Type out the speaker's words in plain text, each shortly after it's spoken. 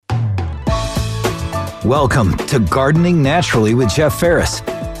Welcome to Gardening Naturally with Jeff Ferris.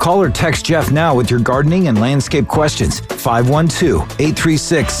 Call or text Jeff now with your gardening and landscape questions.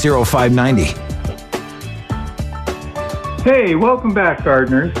 512-836-0590. Hey, welcome back,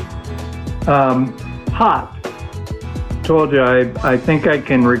 gardeners. Hot. Told you I think I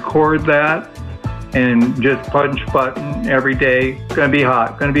can record that and just punch button every day. Gonna be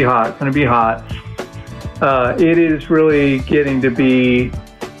hot, gonna be hot, gonna be hot. It is really getting to be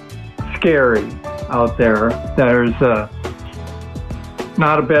scary out there. There's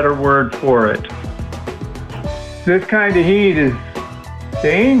not a better word for it. This kind of heat is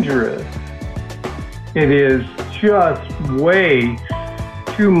dangerous. It is just way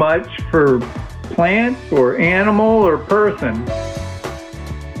too much for plants or animal or person.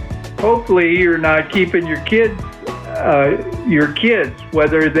 Hopefully you're not keeping your kids,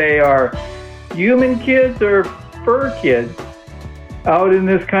 whether they are human kids or fur kids, out in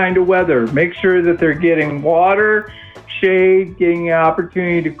this kind of weather. Make sure that they're getting water, shade, getting an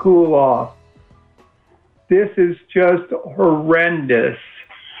opportunity to cool off. This is just horrendous.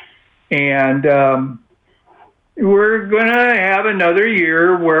 And we're going to have another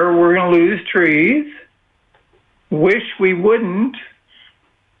year where we're going to lose trees. Wish we wouldn't.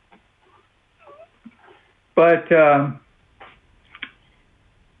 But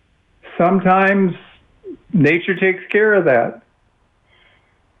sometimes nature takes care of that.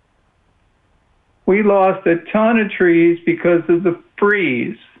 We lost a ton of trees because of the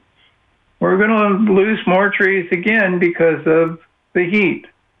freeze. We're going to lose more trees again because of the heat.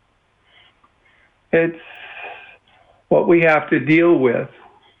 It's what we have to deal with.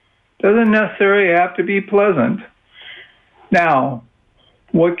 Doesn't necessarily have to be pleasant. Now,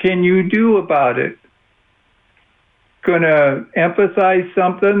 what can you do about it? Going to emphasize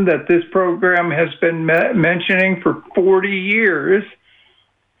something that this program has been mentioning for 40 years,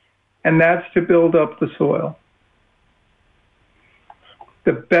 and that's to build up the soil.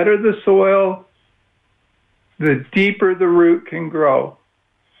 The better the soil, the deeper the root can grow.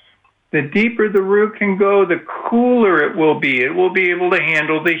 The deeper the root can go, the cooler it will be. It will be able to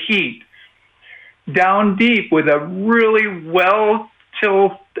handle the heat. Down deep with a really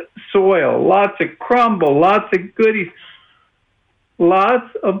well-tilled soil, lots of crumble, lots of goodies,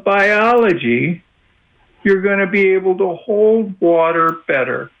 lots of biology, you're going to be able to hold water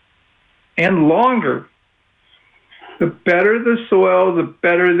better and longer. The better the soil, the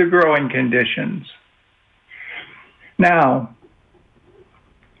better the growing conditions. Now,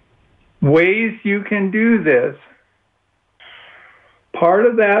 ways you can do this. Part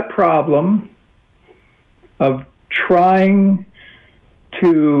of that problem of trying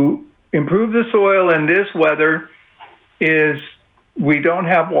to improve the soil in this weather is we don't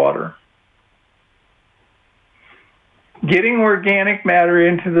have water. Getting organic matter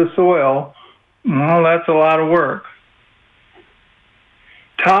into the soil, well, that's a lot of work.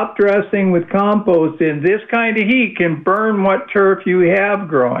 Top dressing with compost in this kind of heat can burn what turf you have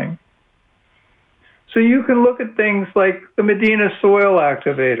growing. So you can look at things like the Medina Soil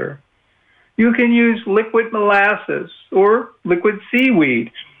Activator. You can use liquid molasses or liquid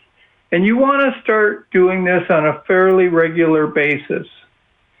seaweed. And you want to start doing this on a fairly regular basis.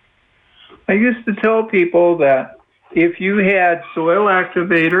 I used to tell people that if you had soil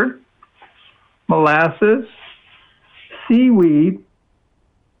activator, molasses, seaweed,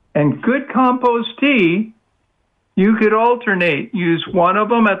 and good compost tea, you could alternate. Use one of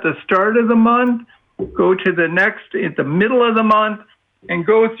them at the start of the month, go to the next at the middle of the month, and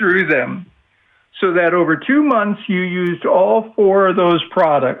go through them. So that over 2 months, you used all 4 of those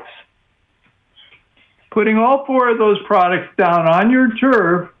products. Putting all 4 of those products down on your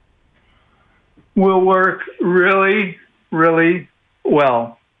turf will work really, really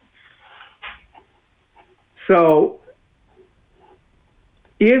well. So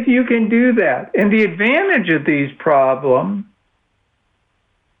if you can do that, and the advantage of these problems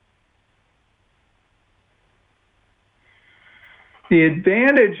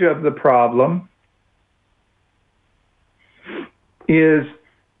is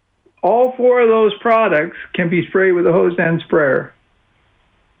all 4 of those products can be sprayed with a hose end sprayer.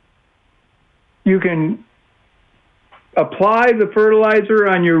 You can apply the fertilizer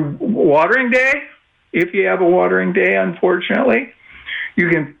on your watering day, if you have a watering day, unfortunately. You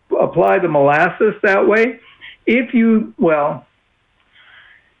can apply the molasses that way. If you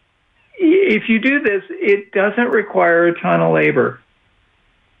do this, it doesn't require a ton of labor.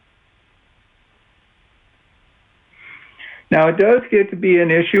 Now, it does get to be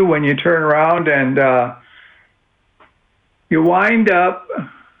an issue when you turn around and you wind up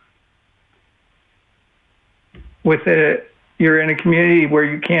with you're in a community where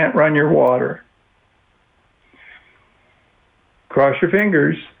you can't run your water. cross your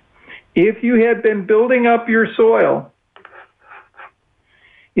fingers, if you have been building up your soil,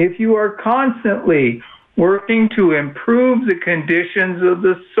 if you are constantly working to improve the conditions of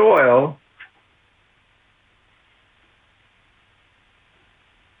the soil,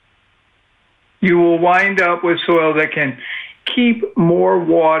 you will wind up with soil that can keep more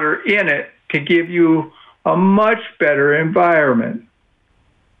water in it to give you a much better environment.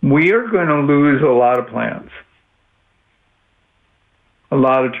 We are going to lose a lot of plants. A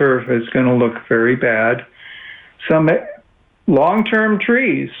lot of turf is going to look very bad. Some long-term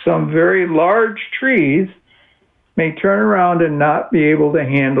trees, some very large trees, may turn around and not be able to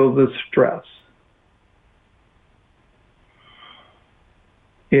handle the stress.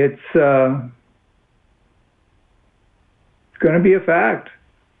 It's going to be a fact.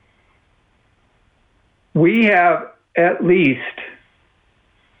 We have at least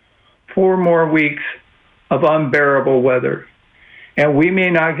 4 more weeks of unbearable weather, and we may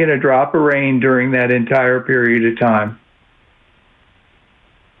not get a drop of rain during that entire period of time.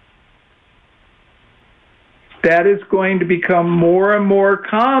 That is going to become more and more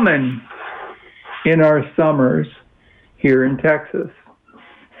common in our summers here in Texas.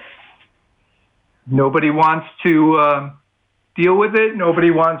 Nobody wants to deal with it.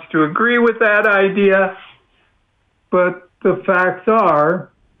 Nobody wants to agree with that idea. But the facts are,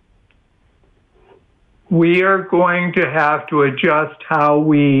 we are going to have to adjust how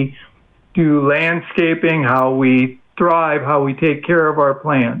we do landscaping, how we thrive, how we take care of our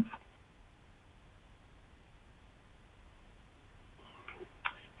plants.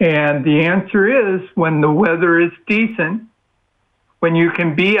 And the answer is, when the weather is decent, when you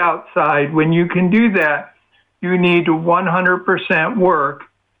can be outside, when you can do that, you need to 100% work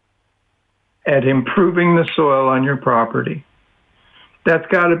at improving the soil on your property. That's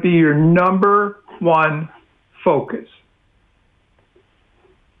got to be your number one focus.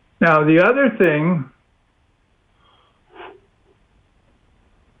 Now, the other thing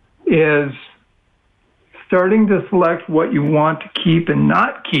is starting to select what you want to keep and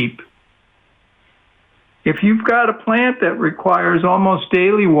not keep. If you've got a plant that requires almost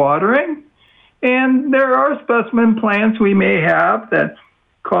daily watering, and there are specimen plants we may have that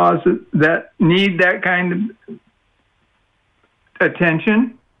need that kind of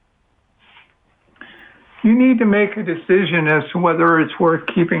attention, you need to make a decision as to whether it's worth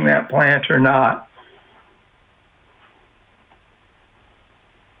keeping that plant or not.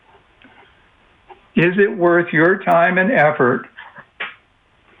 Is it worth your time and effort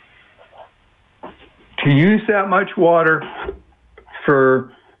to use that much water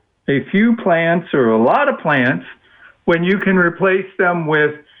for a few plants or a lot of plants when you can replace them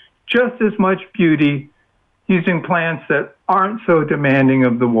with just as much beauty using plants that aren't so demanding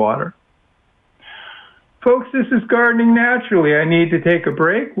of the water? Folks, this is Gardening Naturally. I need to take a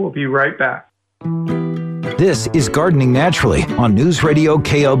break. We'll be right back. This is Gardening Naturally on News Radio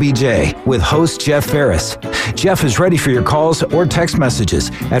KLBJ with host Jeff Ferris. Jeff is ready for your calls or text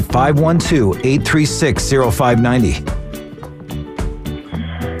messages at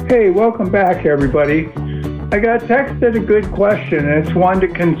 512-836-0590. Hey, welcome back, everybody. I got texted a good question, and it's one to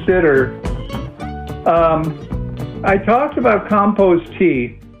consider. I talked about compost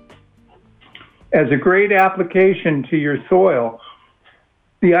tea as a great application to your soil.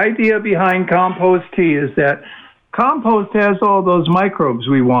 The idea behind compost tea is that compost has all those microbes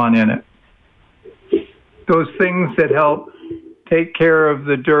we want in it. Those things that help take care of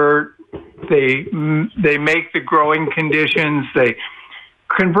the dirt. They make the growing conditions. They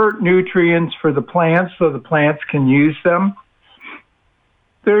convert nutrients for the plants so the plants can use them.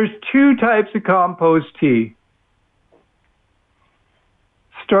 There's 2 types of compost tea.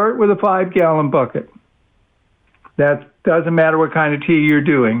 Start with a 5-gallon bucket. That doesn't matter what kind of tea you're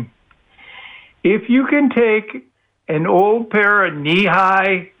doing. If you can take an old pair of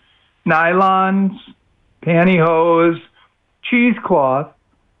knee-high nylons, pantyhose, cheesecloth,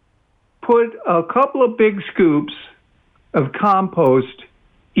 put a couple of big scoops of compost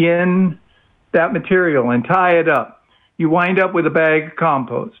in that material and tie it up, you wind up with a bag of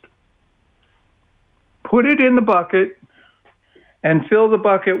compost. Put it in the bucket and fill the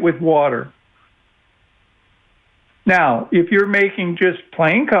bucket with water. Now, if you're making just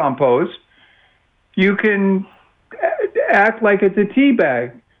plain compost, you can act like it's a tea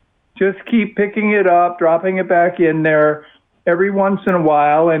bag. Just keep picking it up, dropping it back in there every once in a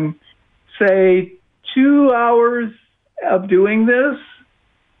while, and say 2 hours of doing this,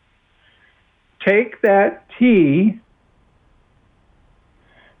 take that tea,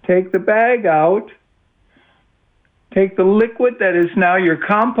 take the bag out, take the liquid that is now your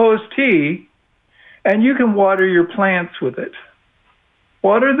compost tea, and you can water your plants with it.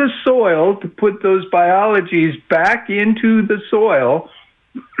 Water the soil to put those biologies back into the soil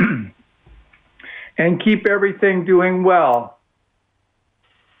and keep everything doing well.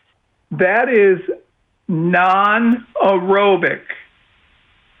 That is non-aerobic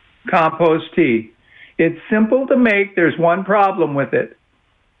compost tea. It's simple to make. There's one problem with it.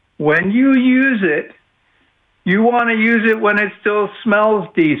 When you use it, you want to use it when it still smells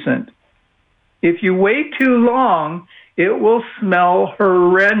decent. If you wait too long, it will smell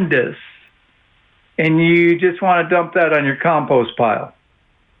horrendous, and you just want to dump that on your compost pile.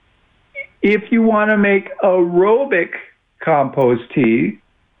 If you want to make aerobic compost tea,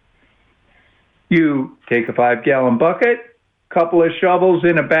 you take a 5-gallon bucket, couple of shovels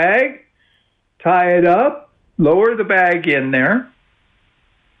in a bag, tie it up, lower the bag in there,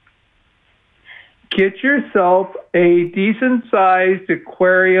 get yourself a decent-sized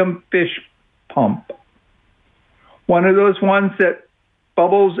aquarium fish pump. One of those ones that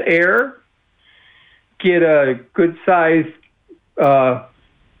bubbles air. Get a good-sized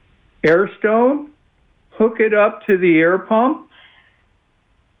air stone, hook it up to the air pump,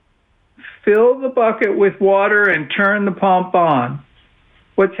 fill the bucket with water, and turn the pump on.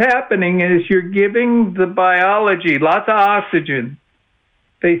 What's happening is you're giving the biology lots of oxygen.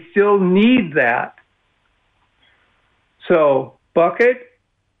 They still need that. So, bucket,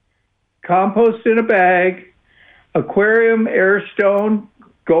 compost in a bag, aquarium air stone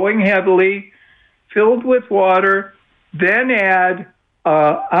going heavily, filled with water, then add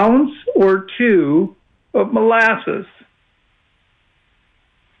an ounce or two of molasses.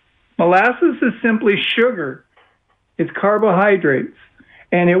 Molasses is simply sugar. It's carbohydrates,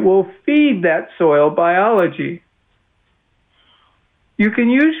 and it will feed that soil biology. You can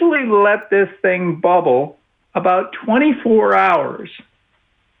usually let this thing bubble about 24 hours,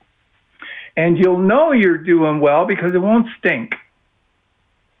 and you'll know you're doing well because it won't stink.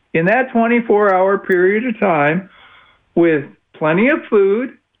 In that 24-hour period of time, with plenty of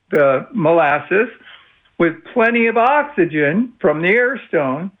food, the molasses, with plenty of oxygen from the air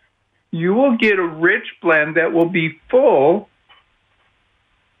stone, you will get a rich blend that will be full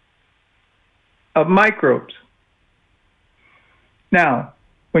of microbes. Now,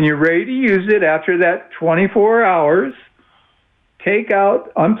 when you're ready to use it after that 24 hours,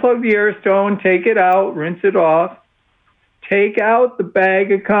 unplug the air stone, take it out, rinse it off, take out the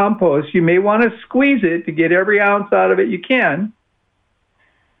bag of compost. You may want to squeeze it to get every ounce out of it you can.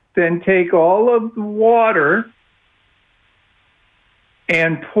 Then take all of the water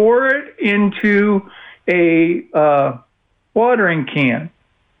and pour it into a watering can.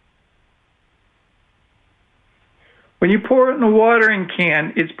 When you pour it in the watering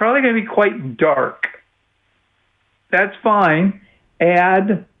can, it's probably going to be quite dark. That's fine.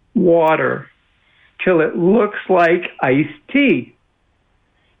 Add water till it looks like iced tea.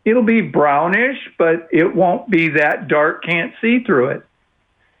 It'll be brownish, but it won't be that dark, can't see through it.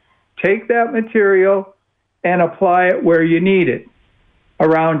 Take that material and apply it where you need it.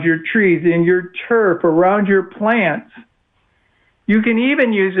 Around your trees, in your turf, around your plants. You can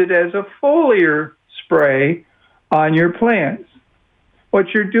even use it as a foliar spray on your plants. What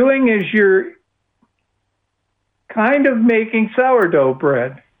you're doing is you're kind of making sourdough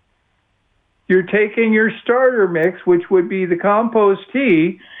bread. You're taking your starter mix, which would be the compost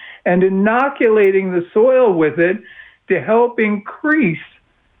tea, and inoculating the soil with it to help increase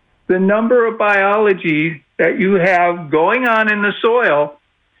the number of biology that you have going on in the soil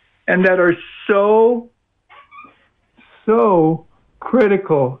and that are so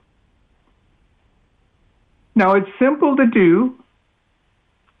critical. Now, it's simple to do.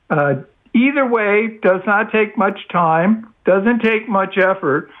 Either way, does not take much time, doesn't take much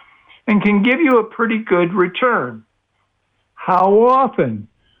effort, and can give you a pretty good return. How often?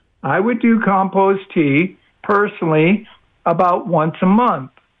 I would do compost tea, personally, about once a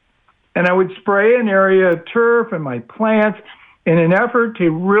month. And I would spray an area of turf and my plants in an effort to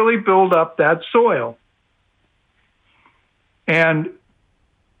really build up that soil. And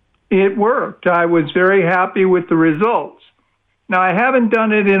it worked. I was very happy with the results. Now, I haven't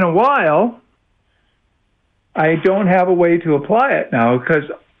done it in a while. I don't have a way to apply it now because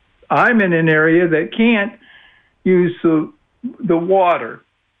I'm in an area that can't use the water.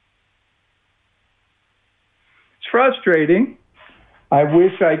 It's frustrating. I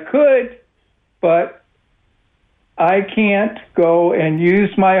wish I could, but I can't go and use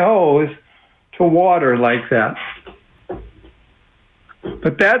my hose to water like that.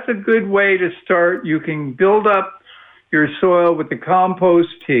 But that's a good way to start. You can build up your soil with the compost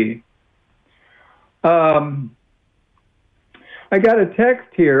tea. I got a text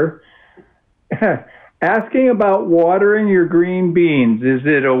here. Asking about watering your green beans. Is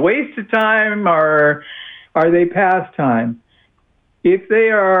it a waste of time or are they pastime? If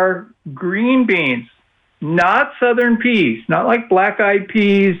they are green beans, not southern peas, not like black-eyed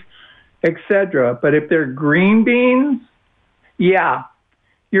peas, etc., but if they're green beans, yeah,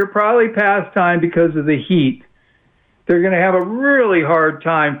 you're probably past time because of the heat. They're going to have a really hard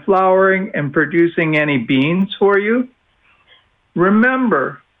time flowering and producing any beans for you.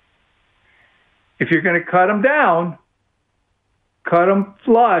 Remember, if you're going to cut them down, cut them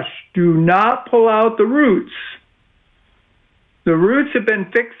flush. Do not pull out the roots. The roots have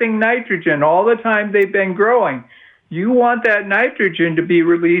been fixing nitrogen all the time they've been growing. You want that nitrogen to be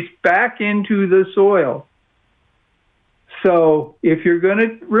released back into the soil. So if you're going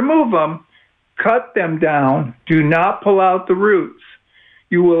to remove them, cut them down. Do not pull out the roots.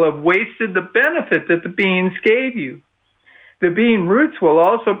 You will have wasted the benefit that the beans gave you. The bean roots will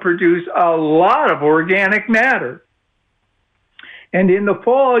also produce a lot of organic matter. And in the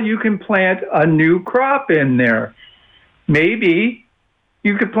fall, you can plant a new crop in there. Maybe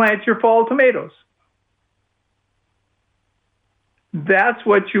you could plant your fall tomatoes. That's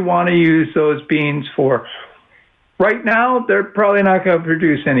what you want to use those beans for. Right now, they're probably not going to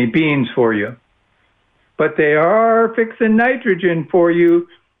produce any beans for you. But they are fixing nitrogen for you,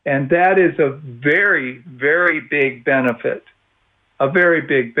 and that is a very, very big benefit. A very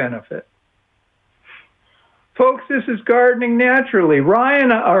big benefit. Folks, this is Gardening Naturally.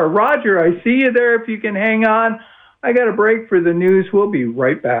 Roger, I see you there if you can hang on. I got a break for the news. We'll be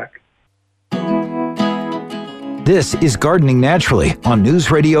right back. This is Gardening Naturally on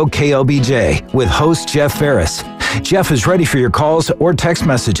News Radio KLBJ with host Jeff Ferris. Jeff is ready for your calls or text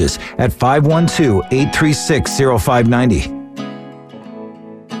messages at 512-836-0590.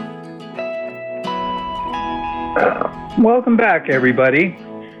 Welcome back, everybody.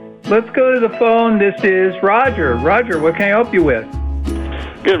 Let's go to the phone. This is Roger. Roger, what can I help you with?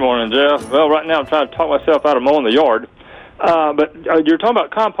 Good morning, Jeff. Well, right now I'm trying to talk myself out of mowing the yard. But you're talking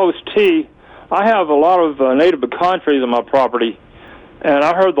about compost tea. I have a lot of native pecan trees on my property, and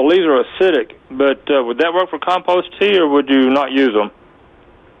I heard the leaves are acidic. But would that work for compost tea, or would you not use them?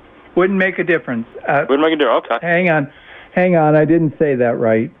 Wouldn't make a difference. Wouldn't make a difference. Okay. Hang on. I didn't say that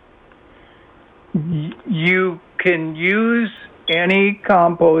right. You can use any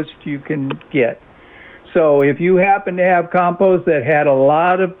compost you can get. So if you happen to have compost that had a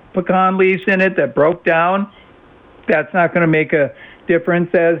lot of pecan leaves in it that broke down, that's not going to make a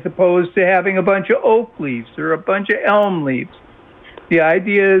difference as opposed to having a bunch of oak leaves or a bunch of elm leaves. The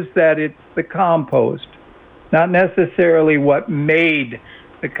idea is that it's the compost, not necessarily what made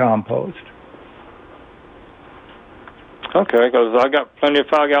the compost. Okay, because I got plenty of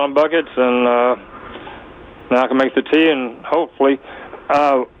 5-gallon buckets, and now I can make the tea, and hopefully,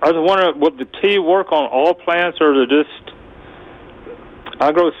 I was wondering, would the tea work on all plants, or is it just?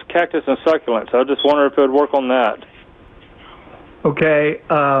 I grow cactus and succulents. I just wonder if it would work on that. Okay,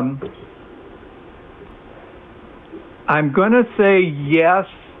 I'm going to say yes,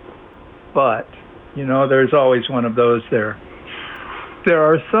 but, there's always one of those there. There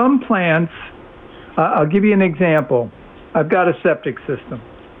are some plants, I'll give you an example. I've got a septic system.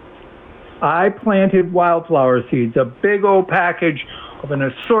 I planted wildflower seeds, a big old package of an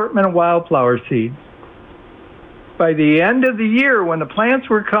assortment of wildflower seeds. By the end of the year, when the plants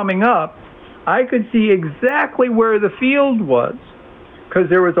were coming up, I could see exactly where the field was, because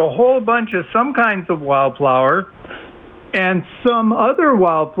there was a whole bunch of some kinds of wildflower, and some other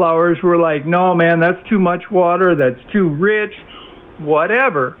wildflowers were like, no, man, that's too much water, that's too rich,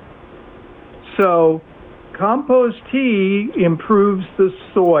 whatever. So compost tea improves the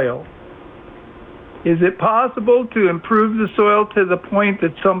soil. Is it possible to improve the soil to the point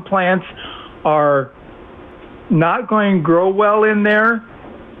that some plants are not going to grow well in there?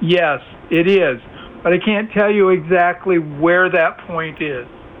 Yes, it is. But I can't tell you exactly where that point is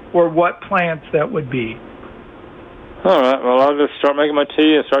or what plants that would be. All right. Well, I'll just start making my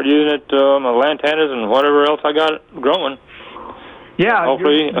tea and start using it, my lantanas and whatever else I got growing. Yeah.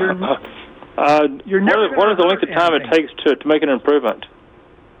 Hopefully. What is the length of time it takes to make an improvement?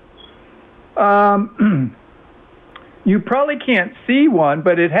 You probably can't see one,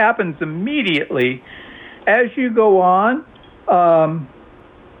 but it happens immediately. As you go on,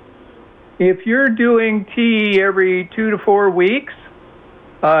 if you're doing tea every 2 to 4 weeks,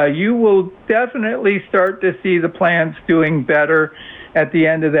 you will definitely start to see the plants doing better at the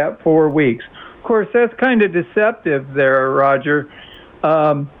end of that 4 weeks. Of course, that's kind of deceptive there, Roger.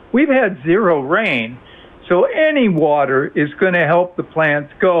 We've had zero rain, so any water is going to help the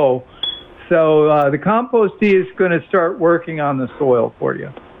plants go. So the compost tea is going to start working on the soil for you.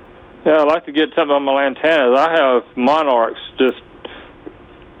 Yeah, I'd like to get something on my lantanas. I have monarchs.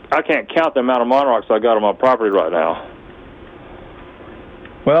 I can't count the amount of monarchs I got on my property right now.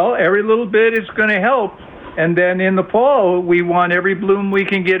 Well, every little bit is going to help. And then in the fall, we want every bloom we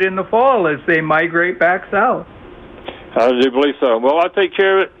can get in the fall as they migrate back south. I do believe so. Well, I'll take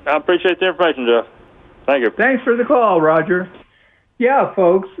care of it. I appreciate the information, Jeff. Thank you. Thanks for the call, Roger. Yeah,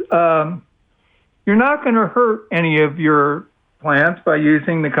 folks, you're not going to hurt any of your plants by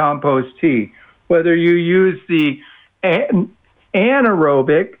using the compost tea, whether you use the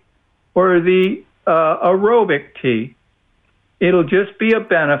anaerobic or the aerobic tea. It'll just be a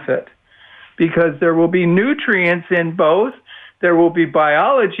benefit because there will be nutrients in both, there will be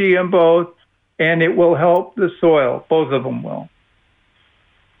biology in both, and it will help the soil. Both of them will.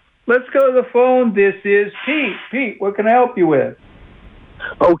 Let's go to the phone. This is Pete. Pete, what can I help you with?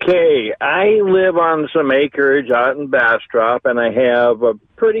 Okay, I live on some acreage out in Bastrop, and I have a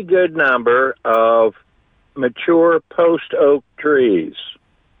pretty good number of mature post oak trees.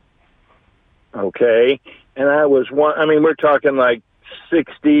 Okay, and we're talking like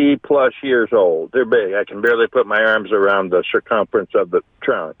 60 plus years old. They're big. I can barely put my arms around the circumference of the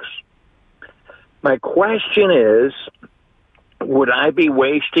trunks. My question is, would I be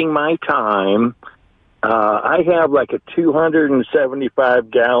wasting my time? I have like a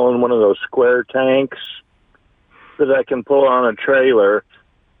 275-gallon, one of those square tanks that I can pull on a trailer,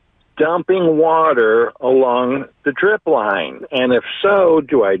 dumping water along the drip line. And if so,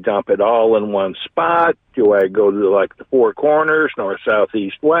 do I dump it all in one spot? Do I go to like the four corners, north, south,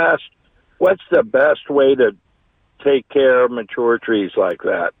 east, west? What's the best way to take care of mature trees like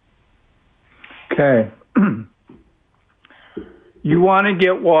that? Okay. You want to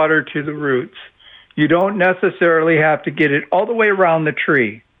get water to the roots. You don't necessarily have to get it all the way around the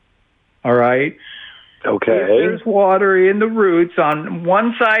tree. All right? Okay. If there's water in the roots on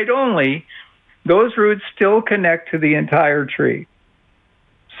one side only, those roots still connect to the entire tree.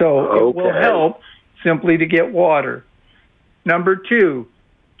 So it will help simply to get water. Number two,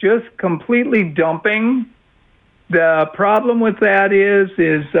 just completely dumping. The problem with that is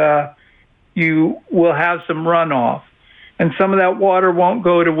you will have some runoff. And some of that water won't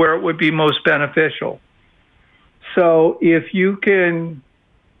go to where it would be most beneficial. So if you can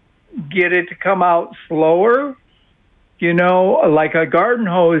get it to come out slower, like a garden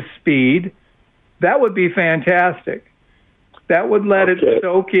hose speed, that would be fantastic. That would let it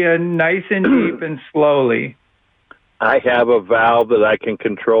soak in nice and deep and slowly. I have a valve that I can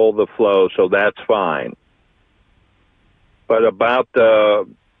control the flow, so that's fine. But about the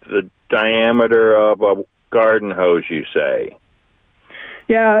diameter of a garden hose, you say?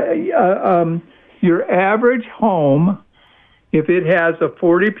 Yeah, your average home, if it has a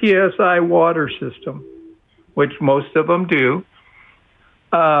 40 psi water system, which most of them do,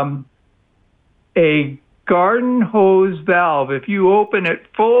 a garden hose valve, if you open it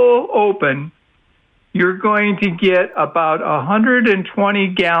full open, you're going to get about 120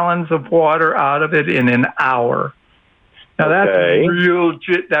 gallons of water out of it in an hour. Now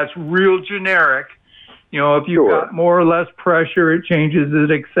that's real generic. If you've got more or less pressure, it changes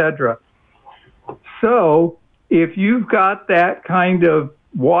it, etc. So if you've got that kind of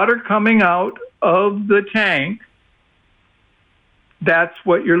water coming out of the tank, that's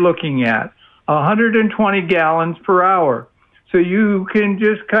what you're looking at, 120 gallons per hour. So you can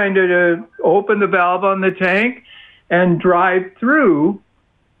just kind of open the valve on the tank and drive through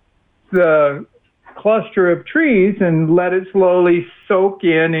the cluster of trees and let it slowly soak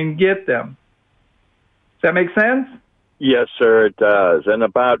in and get them. Does that make sense? Yes, sir, it does. And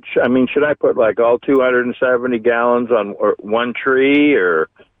should I put like all 270 gallons on one tree or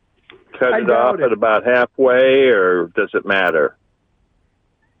cut it off at about halfway, or does it matter?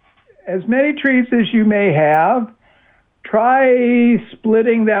 As many trees as you may have, try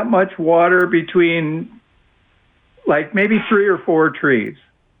splitting that much water between like maybe 3 or 4 trees.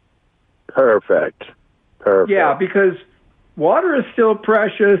 Perfect. Yeah, because water is still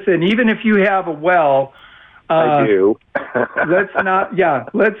precious, and even if you have a well, I do. let's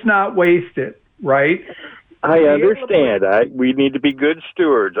not waste it, right? I understand. We need to be good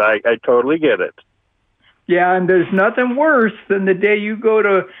stewards. I totally get it. Yeah, and there's nothing worse than the day you go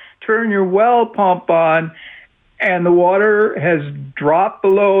to turn your well pump on and the water has dropped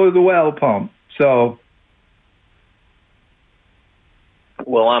below the well pump. So,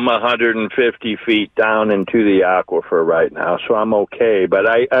 well, I'm 150 feet down into the aquifer right now, so I'm okay. But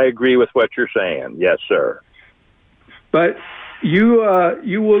I agree with what you're saying. Yes, sir. But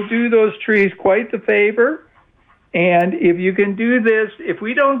you will do those trees quite the favor. And if you can do this, if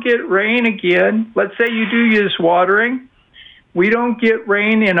we don't get rain again, let's say you do use watering, we don't get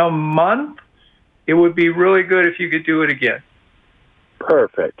rain in a month, it would be really good if you could do it again.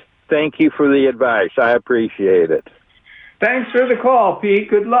 Perfect. Thank you for the advice. I appreciate it. Thanks for the call, Pete.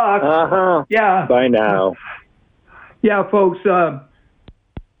 Good luck. Uh-huh. Yeah. Bye now. Yeah, folks,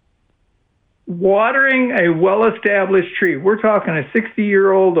 watering a well-established tree, we're talking a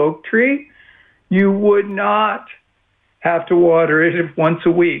 60-year-old oak tree, you would not have to water it once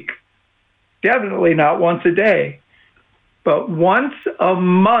a week. Definitely not once a day. But once a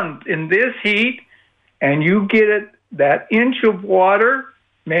month in this heat, and you get it that inch of water,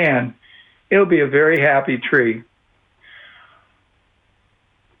 man, it'll be a very happy tree.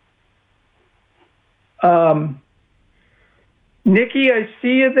 Nikki, I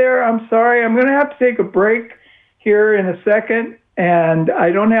see you there. I'm sorry. I'm going to have to take a break here in a second, and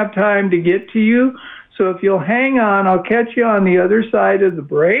I don't have time to get to you. So if you'll hang on, I'll catch you on the other side of the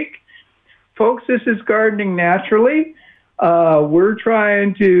break. Folks, this is Gardening Naturally. We're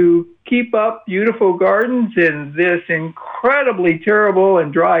trying to keep up beautiful gardens in this incredibly terrible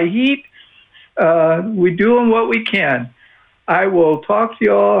and dry heat. We're doing what we can. I will talk to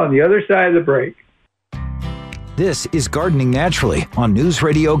you all on the other side of the break. This is Gardening Naturally on News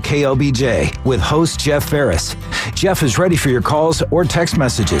Radio KLBJ with host Jeff Ferris. Jeff is ready for your calls or text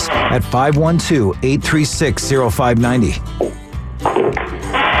messages at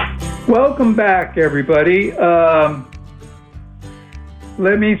 512-836-0590. Welcome back, everybody.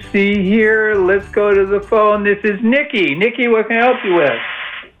 Let me see here. Let's go to the phone. This is Nikki. Nikki, what can I help you with?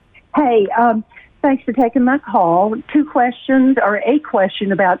 Hey, thanks for taking my call. Two questions, or a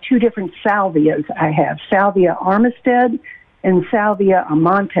question about two different salvias I have, Salvia Armistead and Salvia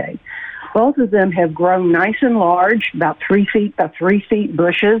Amante. Both of them have grown nice and large, about 3 feet by 3 feet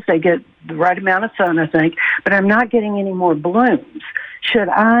bushes. They get the right amount of sun, I think, but I'm not getting any more blooms. Should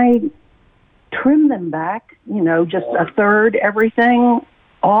I trim them back, just a third everything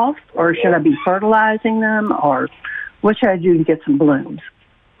off, or should I be fertilizing them, or what should I do to get some blooms?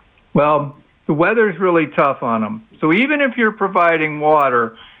 Well, the weather's really tough on them. So even if you're providing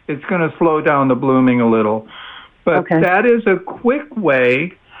water, it's going to slow down the blooming a little. But That is a quick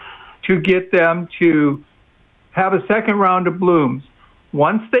way to get them to have a second round of blooms.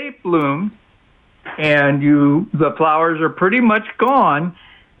 Once they bloom and the flowers are pretty much gone,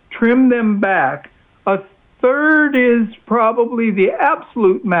 trim them back. A third is probably the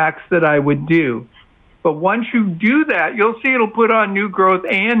absolute max that I would do. But once you do that, you'll see it'll put on new growth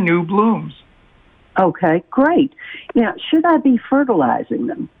and new blooms. Okay, great. Now, should I be fertilizing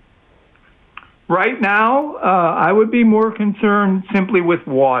them? Right now, I would be more concerned simply with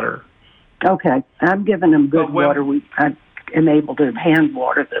water. Okay, I'm giving them good water. I am able to hand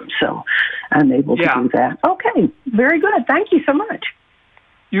water them, so I'm able to do that. Okay, very good. Thank you so much.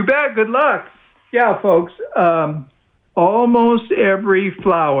 You bet. Good luck. Yeah, folks, almost every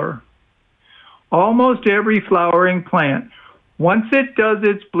flowering plant, once it does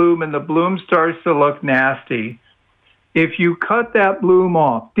its bloom and the bloom starts to look nasty, if you cut that bloom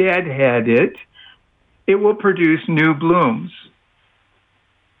off, deadhead it, it will produce new blooms.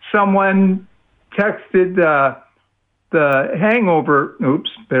 Someone texted the hangover,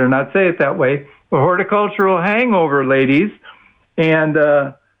 better not say it that way, the horticultural hangover ladies, and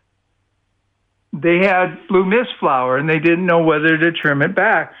they had blue mist flower, and they didn't know whether to trim it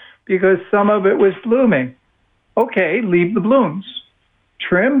back because some of it was blooming. Okay, leave the blooms.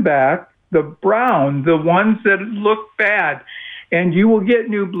 Trim back the brown, the ones that look bad, and you will get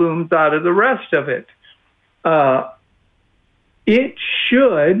new blooms out of the rest of it. It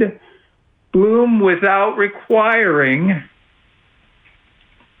should bloom without requiring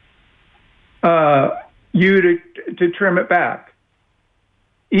you to trim it back.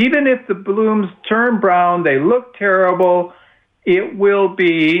 Even if the blooms turn brown, they look terrible, it'll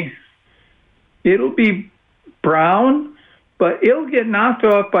be brown, but it'll get knocked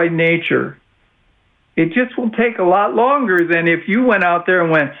off by nature. It just will take a lot longer than if you went out there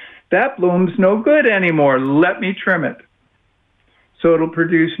and went, that bloom's no good anymore, let me trim it. So it'll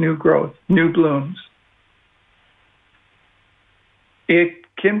produce new growth, new blooms. It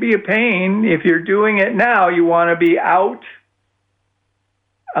can be a pain. If you're doing it now, you want to be out.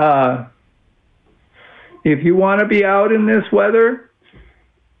 If you want to be out in this weather,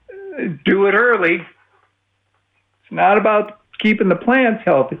 do it early. It's not about keeping the plants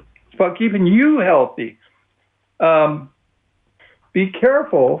healthy. It's about keeping you healthy. Be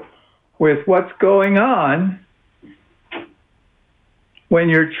careful with what's going on when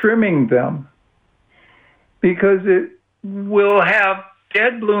you're trimming them, because it will have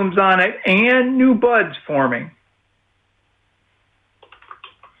dead blooms on it and new buds forming.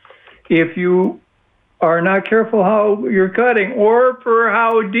 If you are not careful how you're cutting or for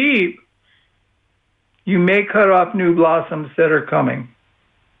how deep, you may cut off new blossoms that are coming.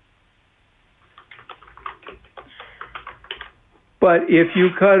 But if you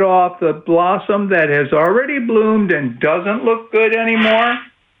cut off the blossom that has already bloomed and doesn't look good anymore,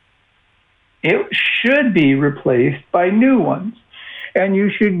 it should be replaced by new ones. And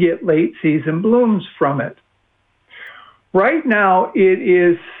you should get late season blooms from it. Right now, it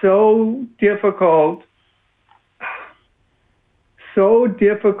is so difficult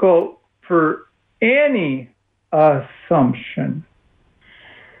for any assumption.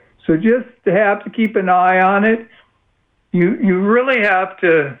 So just have to keep an eye on it. You really have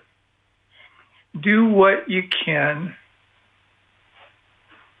to do what you can.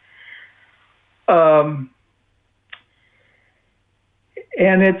 And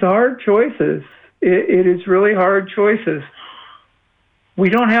it's hard choices. It is really hard choices. We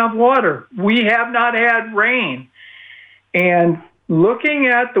don't have water. We have not had rain. And looking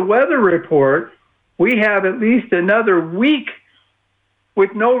at the weather report, we have at least another week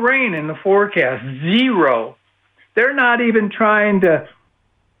with no rain in the forecast. 0. They're not even trying to,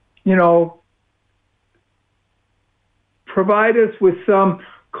 provide us with some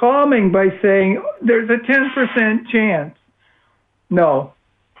calming by saying there's a 10% chance. No,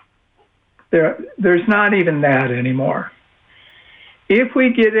 there's not even that anymore. If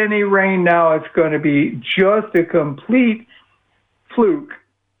we get any rain now, it's going to be just a complete fluke.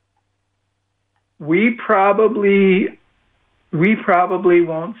 We probably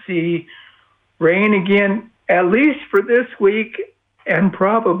won't see rain again, at least for this week and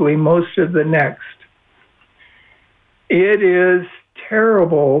probably most of the next. It is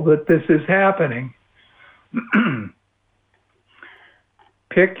terrible that this is happening.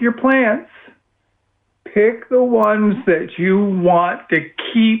 Pick your plants. Pick the ones that you want to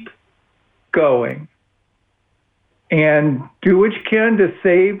keep going. And do what you can to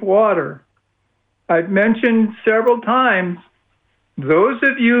save water. I've mentioned several times, those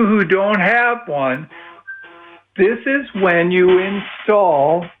of you who don't have one, this is when you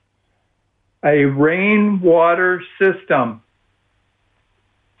install a rainwater system.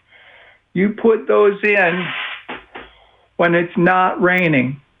 You put those in when it's not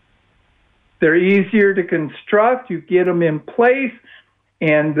raining. They're easier to construct. You get them in place,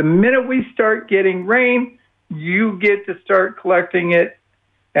 and the minute we start getting rain, you get to start collecting it,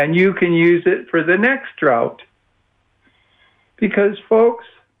 and you can use it for the next drought. Because, folks,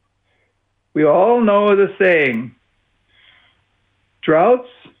 we all know the saying, droughts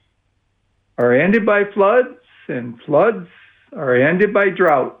are ended by floods, and floods are ended by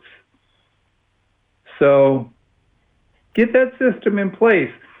droughts. So get that system in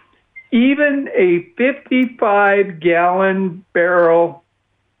place. Even a 55-gallon barrel,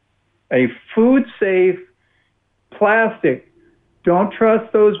 a food-safe plastic, don't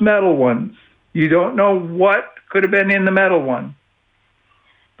trust those metal ones. You don't know what could have been in the metal one.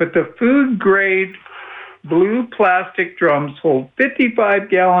 But the food-grade blue plastic drums hold 55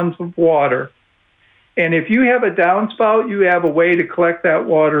 gallons of water. And if you have a downspout, you have a way to collect that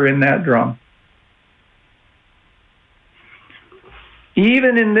water in that drum.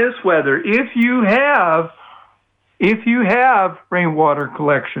 Even in this weather, if you have rainwater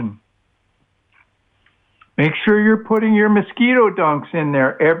collection, make sure you're putting your mosquito dunks in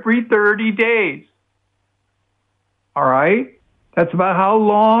there every 30 days. All right? That's about how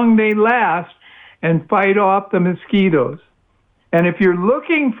long they last and fight off the mosquitoes. And if you're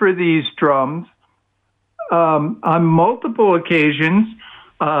looking for these drums, on multiple occasions,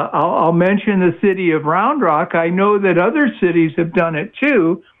 I'll mention the city of Round Rock. I know that other cities have done it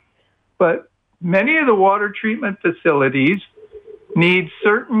too, but many of the water treatment facilities need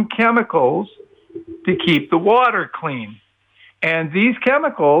certain chemicals to keep the water clean. And these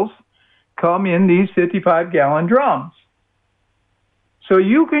chemicals come in these 55-gallon drums. So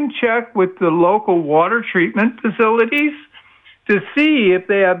you can check with the local water treatment facilities to see if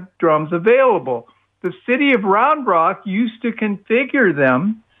they have drums available. The city of Round Rock used to configure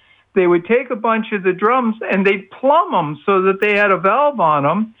them. They would take a bunch of the drums and they'd plumb them so that they had a valve on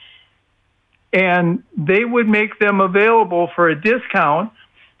them, and they would make them available for a discount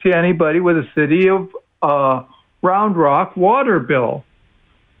to anybody with a city of Round Rock water bill.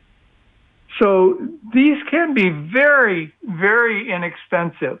 So these can be very, very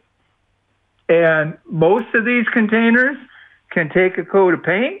inexpensive. And most of these containers can take a coat of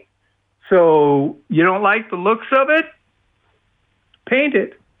paint. So you don't like the looks of it? Paint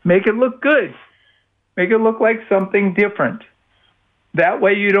it. Make it look good. Make it look like something different. That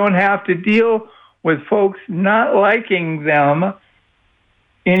way you don't have to deal with folks not liking them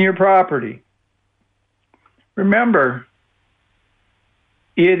in your property. Remember,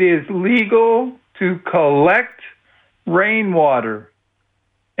 it is legal to collect rainwater.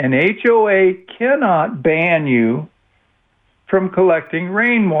 An HOA cannot ban you from collecting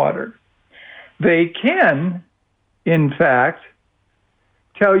rainwater. They can, in fact,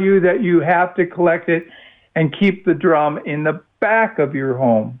 tell you that you have to collect it and keep the drum in the back of your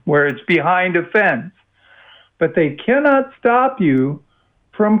home where it's behind a fence. But they cannot stop you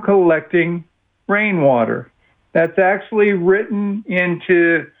from collecting rainwater. That's actually written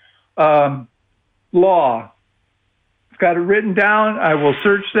into law. I've got it written down. I will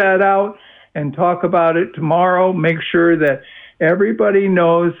search that out and talk about it tomorrow. Make sure that everybody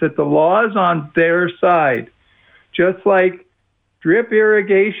knows that the law is on their side. Just like drip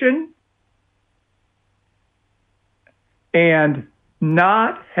irrigation and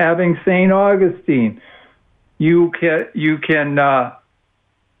not having St. Augustine. You can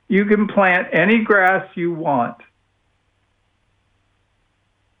plant any grass you want.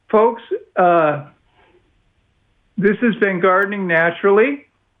 Folks, this has been Gardening Naturally.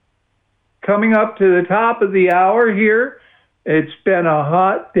 Coming up to the top of the hour here, it's been a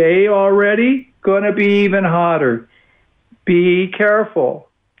hot day already, going to be even hotter. Be careful.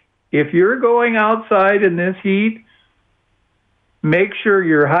 If you're going outside in this heat, make sure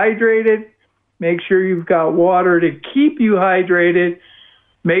you're hydrated. Make sure you've got water to keep you hydrated.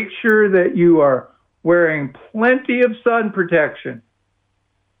 Make sure that you are wearing plenty of sun protection.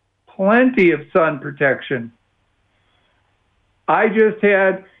 Plenty of sun protection. I just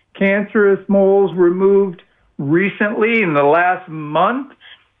had cancerous moles removed recently in the last month,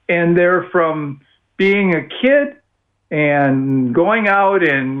 and they're from being a kid and going out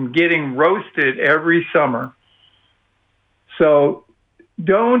and getting roasted every summer. So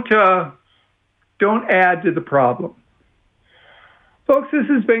don't add to the problem. Folks, this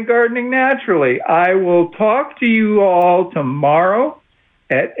has been Gardening Naturally. I will talk to you all tomorrow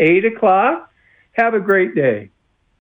at 8 o'clock. Have a great day.